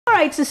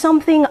right, so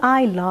something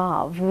I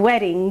love,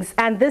 weddings.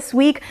 And this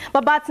week,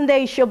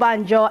 Babatunde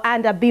Shobanjo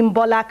and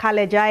Abimbola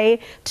Kalejaiye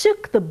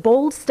took the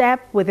bold step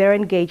with their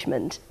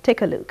engagement.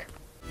 Take a look.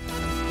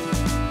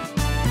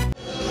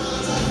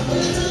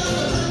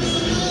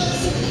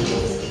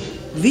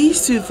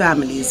 These two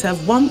families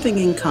have one thing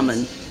in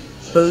common.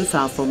 Both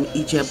are from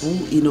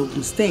Ijebu in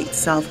Ogun State,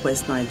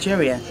 southwest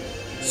Nigeria.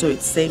 So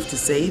it's safe to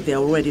say they're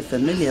already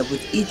familiar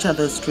with each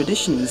other's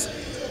traditions.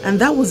 And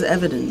that was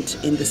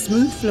evident in the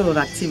smooth flow of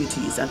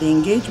activities at the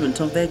engagement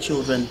of their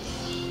children.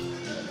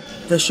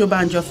 The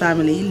Shobanjo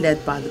family,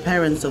 led by the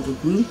parents of the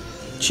groom,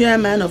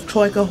 chairman of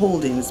Troika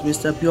Holdings,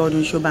 Mr.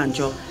 Babatunde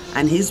Shobanjo,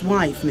 and his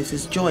wife,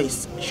 Mrs.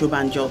 Joyce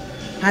Shobanjo,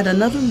 had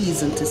another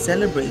reason to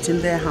celebrate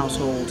in their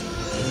household.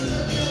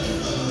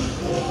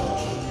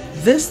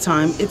 This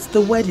time, it's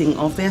the wedding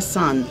of their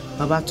son,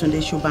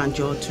 Babatunde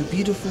Shobanjo, to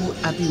beautiful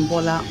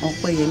Abimbola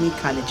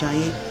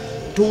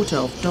Kalejaiye, daughter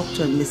of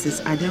Dr. and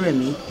Mrs.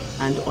 Aderemi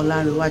and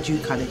Olariwaju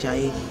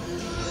Kalejaiye.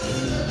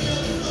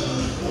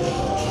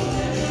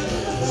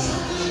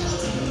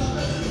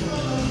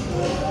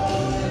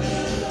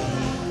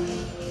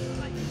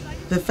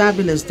 The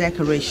fabulous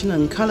decoration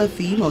and color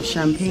theme of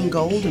champagne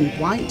gold and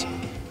white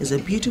is a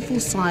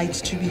beautiful sight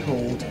to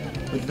behold,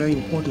 with very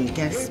important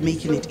guests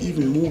making it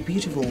even more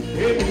beautiful.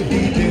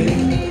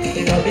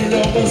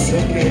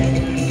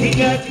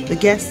 The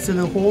guests in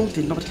the hall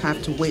did not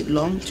have to wait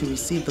long to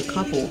receive the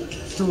couple,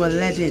 who were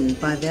led in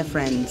by their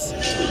friends.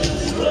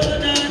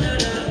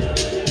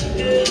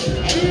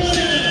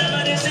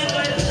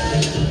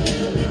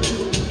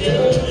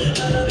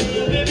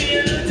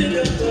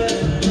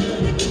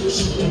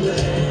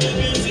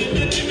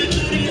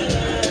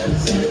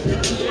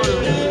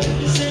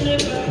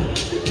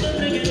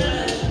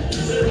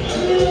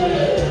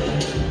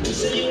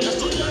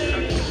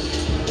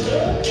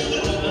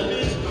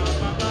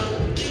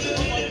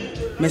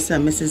 Mr.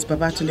 and Mrs.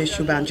 Babatunde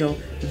Shobanjo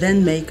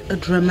then make a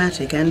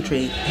dramatic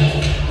entry.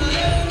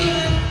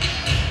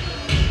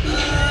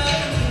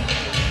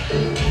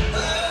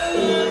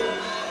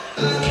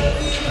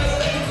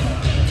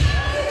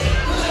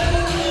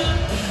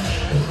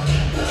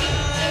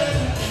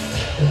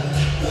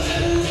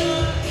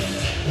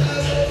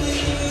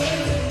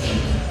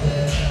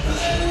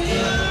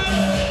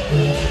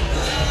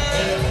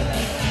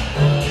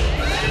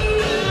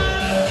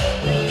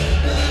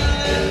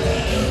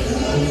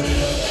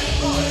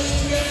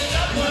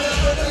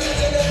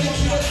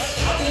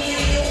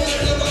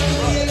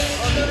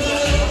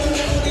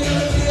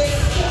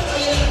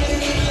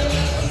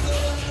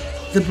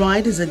 The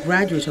bride is a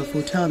graduate of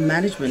hotel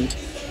management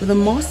with a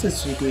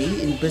master's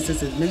degree in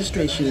business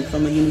administration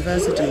from a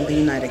university in the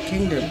United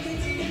Kingdom,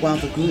 while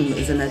the groom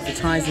is an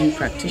advertising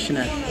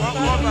practitioner.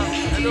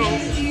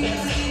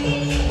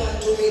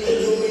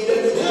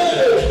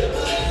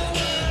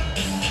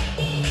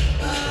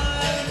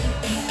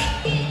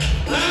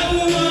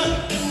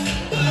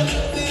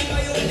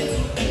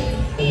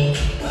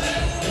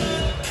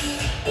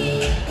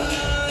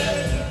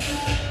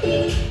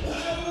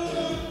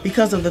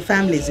 Because of the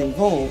families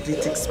involved,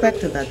 it's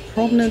expected that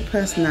prominent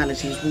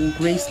personalities will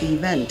grace the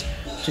event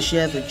to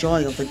share the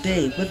joy of the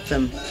day with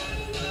them.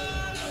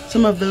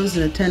 Some of those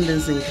in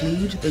attendance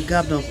include the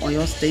Governor of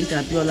Oyo State,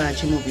 Abiola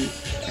Ajimobi,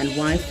 and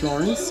wife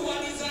Florence,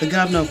 the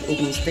Governor of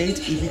Ogun State,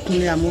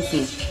 Ibikunle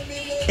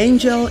Amosun,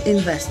 angel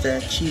investor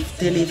Chief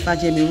Dele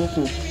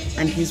Fajemiroku,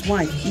 and his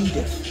wife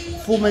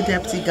Edith, former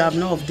Deputy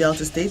Governor of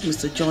Delta State,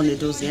 Mr. John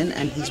Edozian,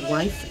 and his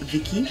wife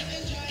Vicky,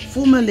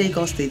 former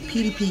Lagos State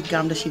PDP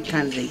governorship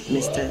candidate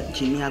Mr.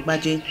 Jimmy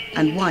Agbaje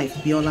and wife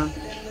Biola,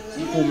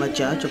 former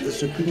judge of the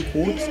Supreme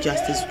Court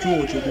Justice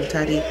George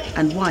Oguntade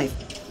and wife,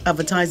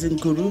 advertising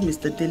guru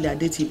Mr. Dele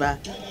Adetiba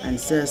and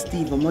Sir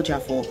Steve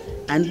Omojafo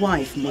and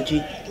wife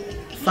Moji,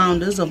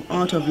 founders of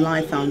Art of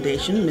Life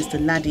Foundation Mr.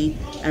 Ladi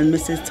and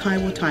Mrs.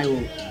 Taiwo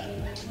Taiwo,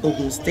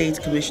 Ogun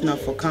State Commissioner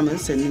for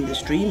Commerce and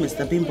Industry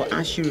Mr. Bimbo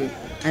Ashiru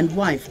and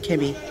wife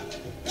Kemi,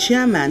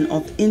 Chairman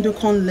of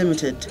Indocon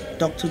Limited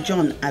Dr.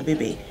 John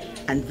Abebe,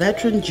 and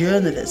veteran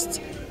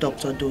journalist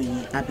Dr.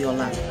 Doyi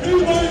Abiola.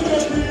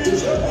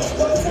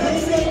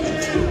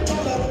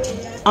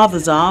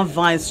 Others are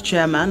Vice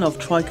Chairman of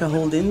Troika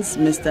Holdings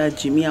Mr.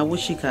 Jimmy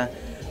Awoshika,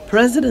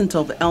 President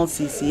of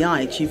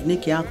LCCI Chief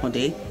Niki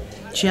Akonde,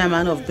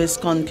 Chairman of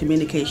Biscon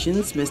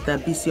Communications Mr.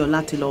 Bisi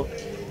Olatilo,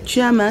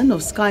 Chairman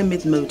of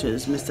SkyMid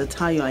Motors Mr.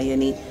 Tayo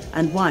Ayeni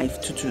and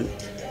wife Tutu,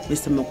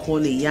 Mr.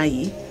 Macaulay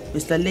Yayi,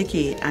 Mr.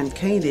 Leke and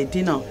Kende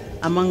Dino,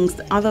 amongst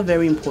other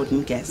very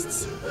important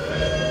guests.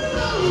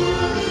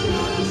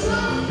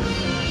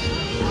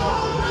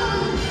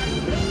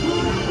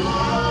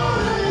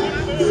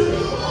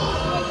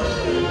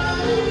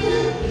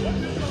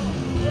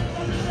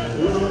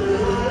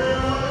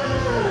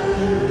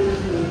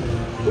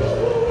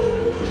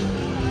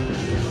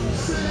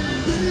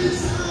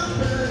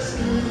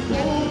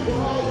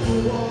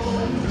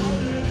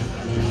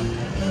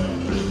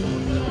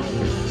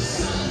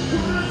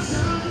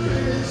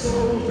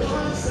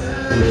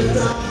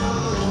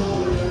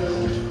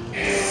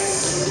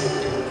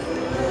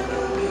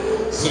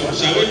 So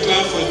shall we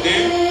clap for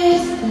them?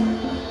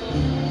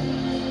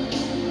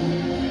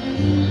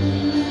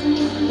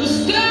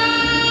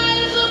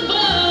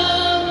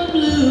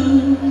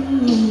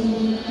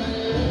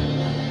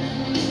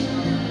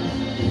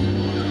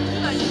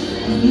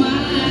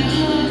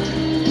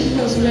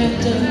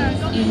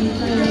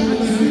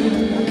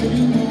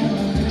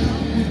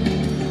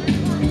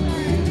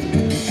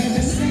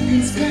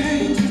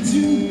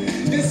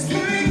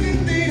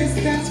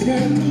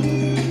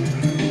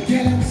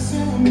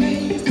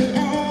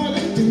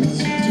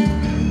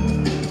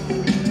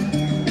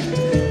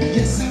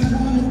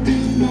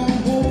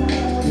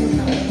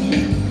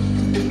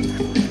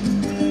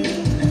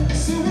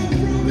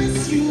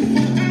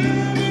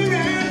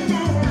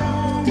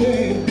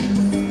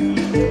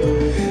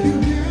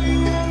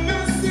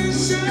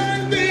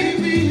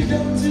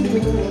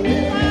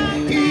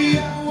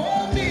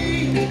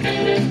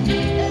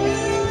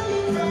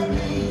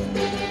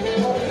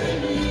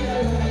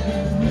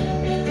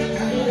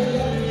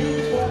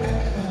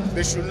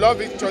 They should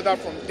love each other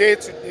from day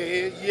to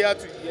day, year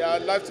to year,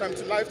 lifetime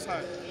to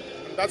lifetime.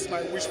 And that's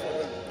my wish for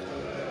them.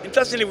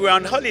 Interestingly, we were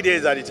on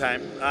holidays at the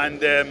time, and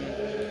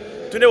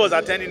Tunde was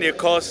attending a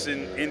course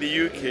in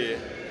the UK,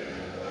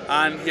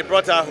 and he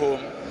brought her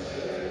home.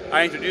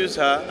 I introduced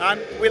her,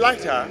 and we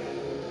liked her,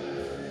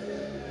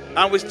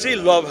 and we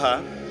still love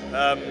her.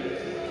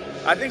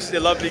 I think she's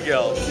a lovely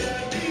girl.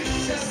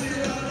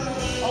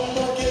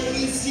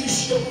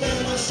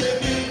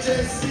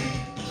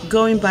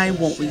 Going by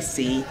what we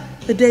see,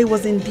 the day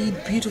was indeed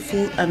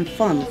beautiful and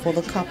fun for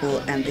the couple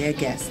and their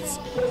guests.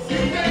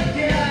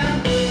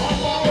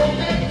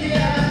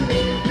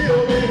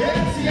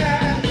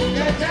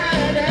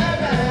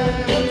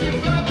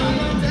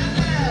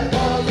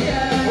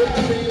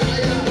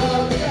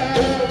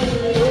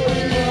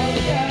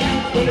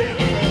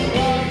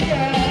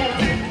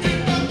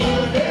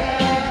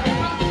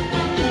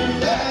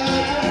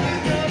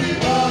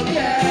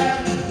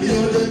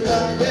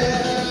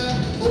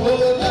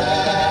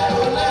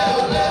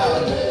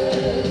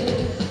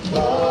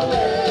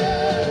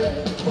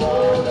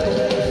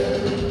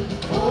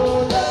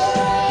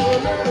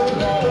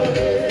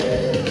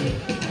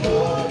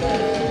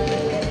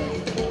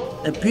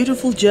 A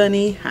beautiful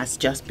journey has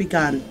just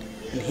begun,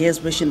 and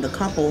here's wishing the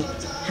couple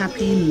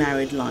happy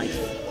married life.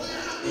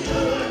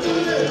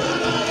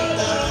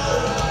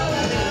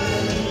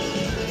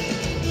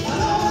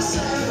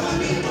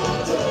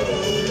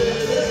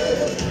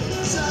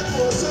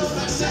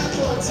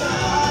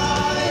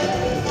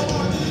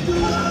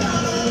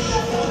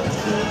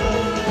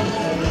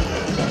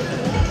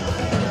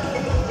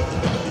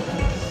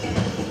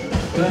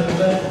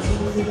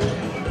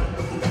 Babatunde